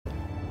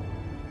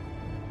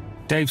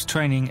Dave's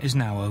training is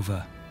now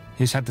over.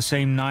 He's had the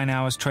same 9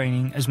 hours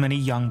training as many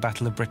young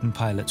Battle of Britain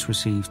pilots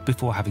received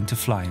before having to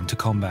fly into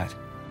combat.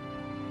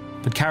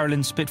 But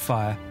Carolyn's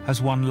Spitfire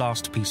has one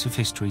last piece of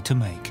history to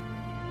make.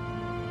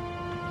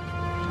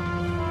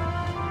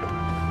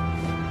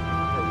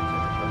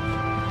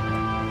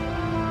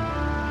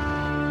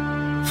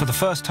 For the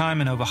first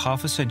time in over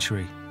half a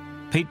century,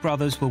 Pete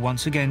Brothers will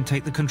once again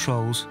take the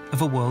controls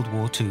of a World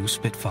War II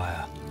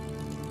Spitfire.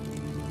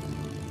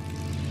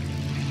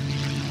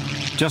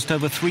 Just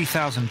over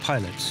 3,000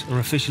 pilots are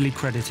officially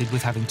credited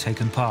with having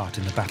taken part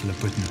in the Battle of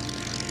Britain.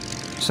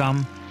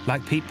 Some,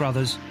 like Pete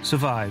Brothers,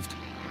 survived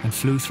and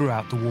flew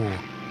throughout the war.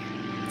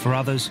 For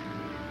others,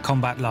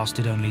 combat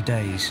lasted only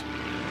days,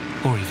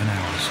 or even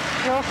hours.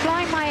 You're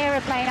flying my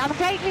aeroplane. I'm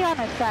greatly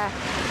honoured, sir.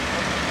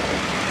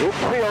 It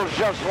feels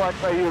just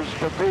like they used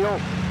to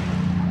feel.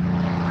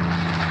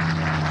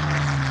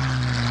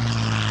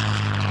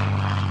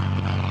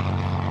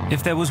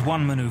 If there was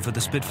one manoeuvre the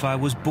Spitfire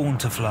was born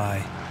to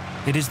fly,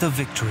 it is the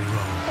victory roll.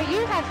 So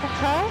you have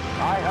control.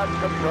 I have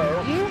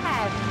control. You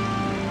have.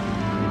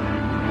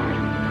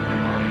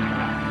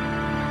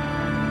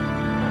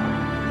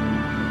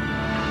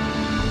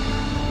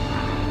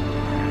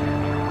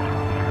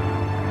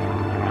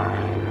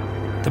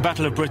 The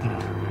Battle of Britain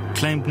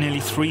claimed nearly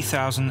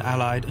 3,000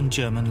 Allied and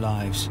German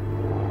lives.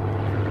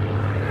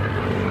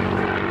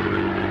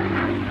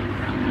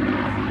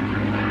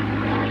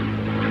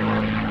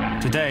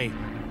 Today,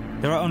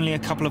 there are only a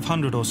couple of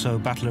hundred or so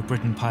Battle of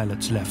Britain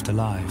pilots left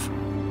alive.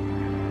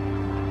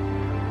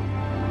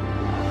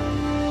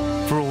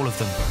 For all of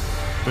them,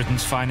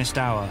 Britain's finest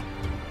hour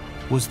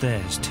was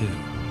theirs too.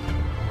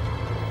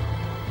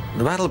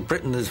 The Battle of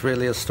Britain is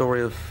really a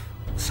story of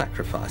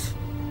sacrifice.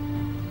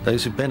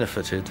 Those who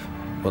benefited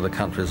were the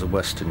countries of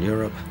Western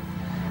Europe.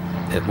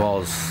 It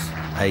was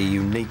a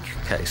unique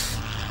case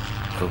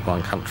of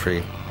one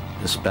country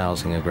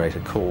espousing a greater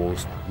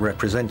cause,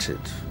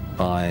 represented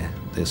by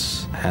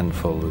this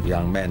handful of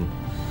young men,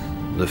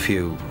 the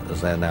few,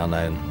 as they're now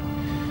known,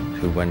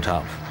 who went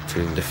up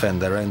to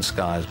defend their own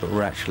skies but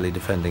were actually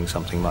defending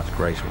something much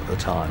greater at the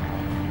time.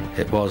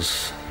 It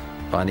was,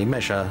 by any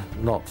measure,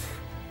 not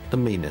the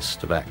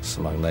meanest of acts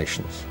among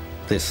nations.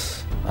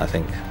 This, I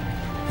think,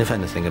 if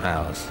anything of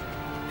ours,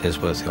 is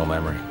worth your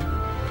memory.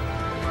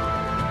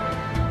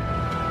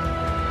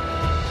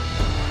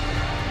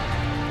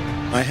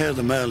 I heard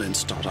the Merlin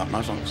start up, and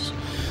I thought,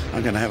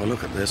 I'm going to have a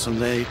look at this, and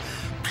they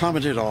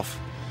plummeted off.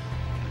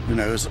 You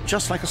know, it was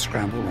just like a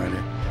scramble, really.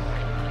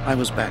 I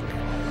was back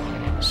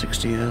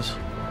 60 years,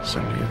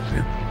 70 years,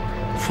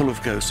 yeah. Full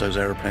of ghosts, those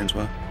aeroplanes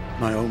were,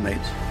 my old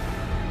mates.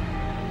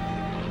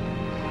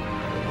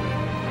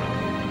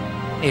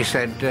 He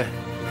said,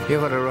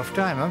 you've had a rough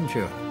time, haven't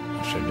you?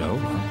 I said, no,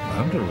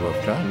 I haven't had a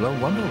rough time,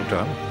 a wonderful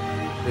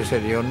time. He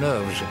said, your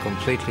nerves are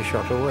completely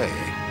shot away.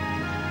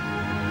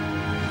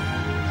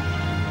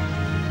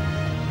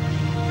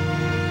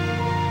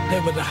 They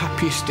were the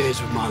happiest days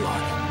of my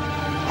life.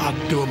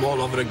 I'd do them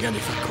all over again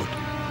if I could,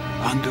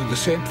 and do the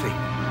same thing.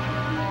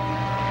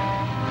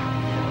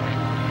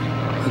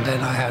 And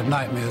then I had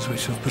nightmares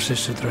which have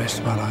persisted the rest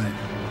of my life.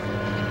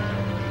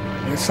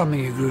 It's something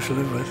you grew to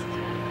live with.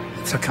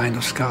 It's a kind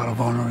of scar of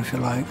honour, if you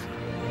like.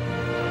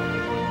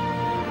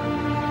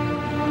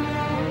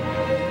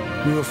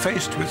 We were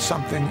faced with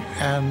something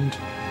and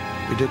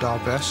we did our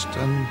best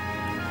and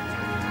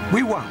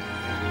we won.